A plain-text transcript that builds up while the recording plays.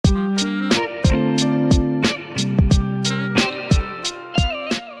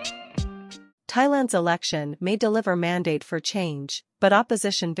Thailand's election may deliver mandate for change, but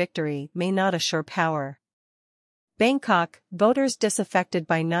opposition victory may not assure power. Bangkok, voters disaffected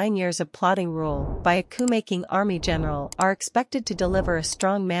by 9 years of plodding rule by a coup-making army general are expected to deliver a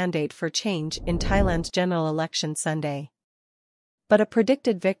strong mandate for change in Thailand's general election Sunday. But a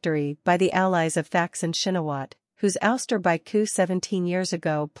predicted victory by the allies of Thaksin Shinawatra, whose ouster by coup 17 years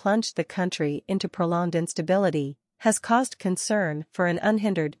ago plunged the country into prolonged instability, has caused concern for an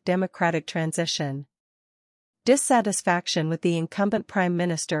unhindered democratic transition. Dissatisfaction with the incumbent prime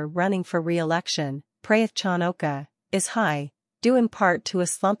minister running for re-election, Prayuth Chan-ocha, is high, due in part to a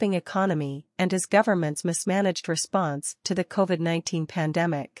slumping economy and his government's mismanaged response to the COVID-19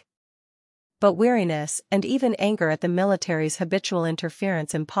 pandemic. But weariness and even anger at the military's habitual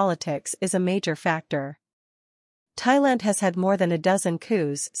interference in politics is a major factor. Thailand has had more than a dozen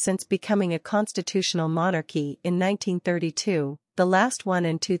coups since becoming a constitutional monarchy in 1932, the last one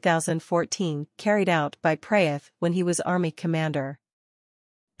in 2014 carried out by Prayuth when he was army commander.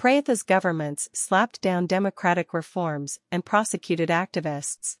 Prayuth's governments slapped down democratic reforms and prosecuted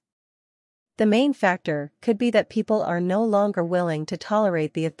activists. The main factor could be that people are no longer willing to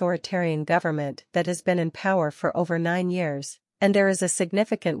tolerate the authoritarian government that has been in power for over 9 years, and there is a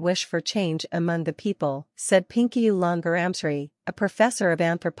significant wish for change among the people, said Pinkayu Longaramsri, a professor of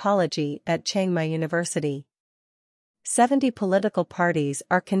anthropology at Chiang Mai University. 70 political parties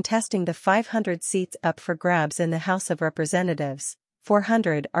are contesting the 500 seats up for grabs in the House of Representatives.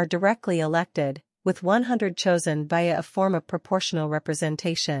 400 are directly elected, with 100 chosen via a form of proportional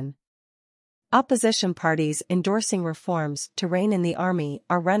representation. Opposition parties endorsing reforms to rein in the army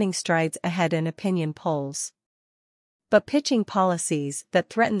are running strides ahead in opinion polls. But pitching policies that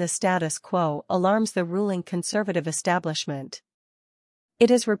threaten the status quo alarms the ruling conservative establishment. It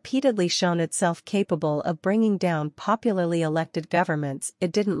has repeatedly shown itself capable of bringing down popularly elected governments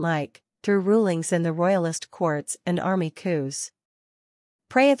it didn't like, through rulings in the royalist courts and army coups.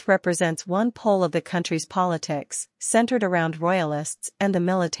 Prayuth represents one pole of the country's politics, centered around royalists and the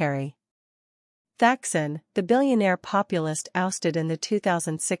military. Thaksin, the billionaire populist ousted in the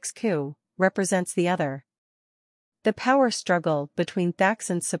 2006 coup, represents the other. The power struggle between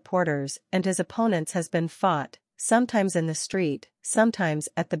Thaksin's supporters and his opponents has been fought, sometimes in the street, sometimes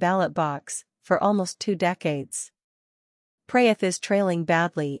at the ballot box, for almost 2 decades. Prayuth is trailing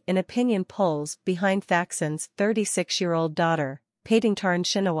badly in opinion polls behind Thaksin's 36-year-old daughter, Thaksin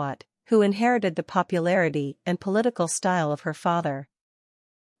Shinawatra, who inherited the popularity and political style of her father.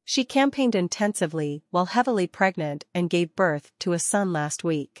 She campaigned intensively while heavily pregnant and gave birth to a son last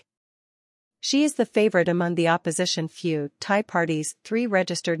week. She is the favorite among the opposition few Thai party's 3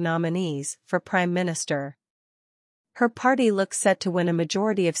 registered nominees for prime minister. Her party looks set to win a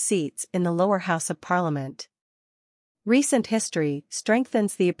majority of seats in the lower house of parliament. Recent history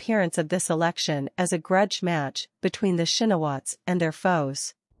strengthens the appearance of this election as a grudge match between the Shinawatras and their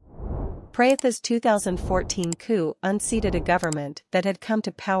foes. Prayuth's 2014 coup unseated a government that had come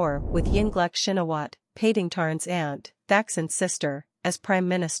to power with Yingluck Shinawatra, Thaksin's aunt, Thaksin's sister, as prime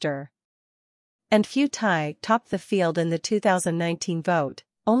minister. And few Thai topped the field in the 2019 vote,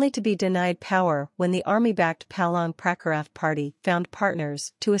 only to be denied power when the army-backed Palang Pracharat party found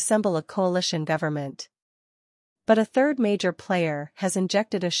partners to assemble a coalition government. But a third major player has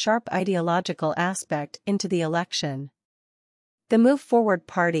injected a sharp ideological aspect into the election. The Move Forward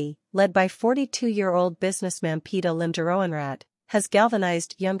party, led by 42-year-old businessman Pita Limjaroenrat, has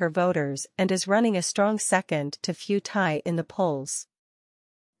galvanized younger voters and is running a strong second to few Thai in the polls.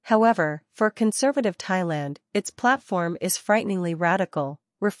 However, for conservative Thailand, its platform is frighteningly radical: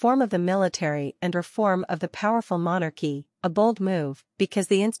 reform of the military and reform of the powerful monarchy, a bold move because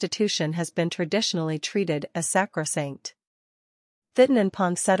the institution has been traditionally treated as sacrosanct. Thitinan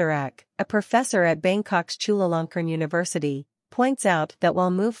Pongsudarak, a professor at Bangkok's Chulalongkorn University, points out that while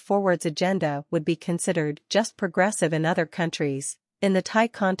Move Forward's agenda would be considered just progressive in other countries, in the Thai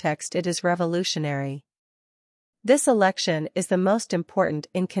context it is revolutionary. This election is the most important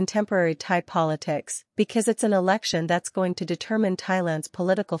in contemporary Thai politics because it's an election that's going to determine Thailand's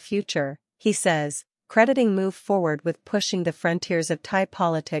political future, he says, crediting Move Forward with pushing the frontiers of Thai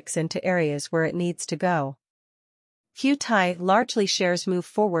politics into areas where it needs to go. Few Thai largely shares Move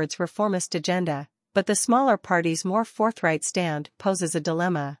Forward's reformist agenda, but the smaller party's more forthright stand poses a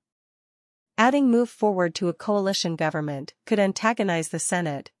dilemma. Adding Move Forward to a coalition government could antagonize the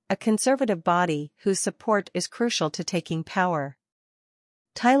Senate, a conservative body whose support is crucial to taking power.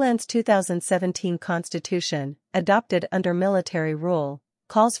 Thailand's 2017 constitution, adopted under military rule,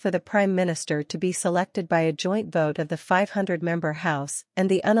 calls for the Prime Minister to be selected by a joint vote of the 500-member House and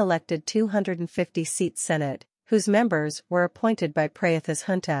the unelected 250-seat Senate, whose members were appointed by Prayuth's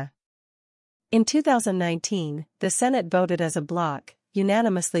junta. In 2019, the Senate voted as a bloc,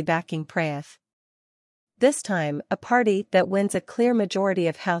 unanimously backing Prayuth. This time, a party that wins a clear majority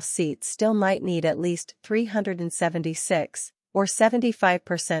of House seats still might need at least 376, or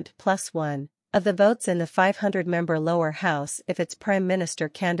 75% plus one, of the votes in the 500-member lower house if its prime minister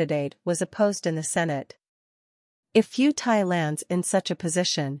candidate was opposed in the Senate. If Pheu Thai lands in such a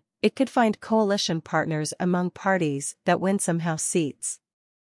position, it could find coalition partners among parties that win some House seats.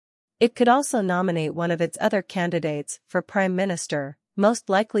 It could also nominate one of its other candidates for prime minister, most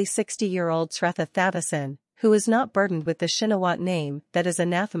likely 60-year-old Srettha Thavisin, who is not burdened with the Shinawatra name that is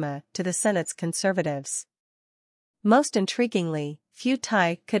anathema to the Senate's conservatives. Most intriguingly, Pheu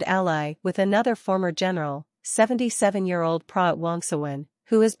Thai could ally with another former general, 77-year-old Prayuth Chan-ocha,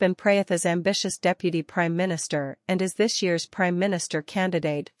 who has been Prayuth's ambitious deputy prime minister and is this year's prime minister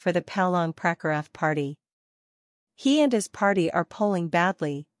candidate for the Palang Pracharat party. He and his party are polling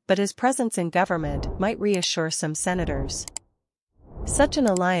badly, but his presence in government might reassure some senators. Such an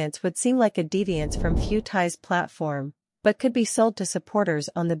alliance would seem like a deviance from Pheu Thai's platform, but could be sold to supporters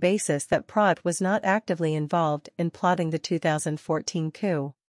on the basis that Prayuth was not actively involved in plotting the 2014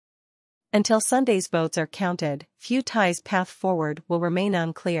 coup. Until Sunday's votes are counted, Pheu Thai's path forward will remain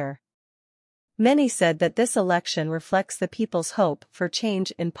unclear. Many said that this election reflects the people's hope for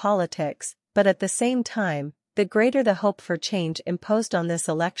change in politics, but at the same time, the greater the hope for change imposed on this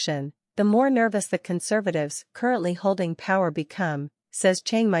election, the more nervous the conservatives currently holding power become, says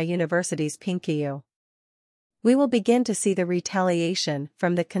Chiang Mai University's Pinkiu. We will begin to see the retaliation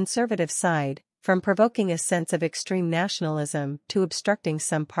from the conservative side, from provoking a sense of extreme nationalism to obstructing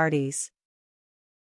some parties.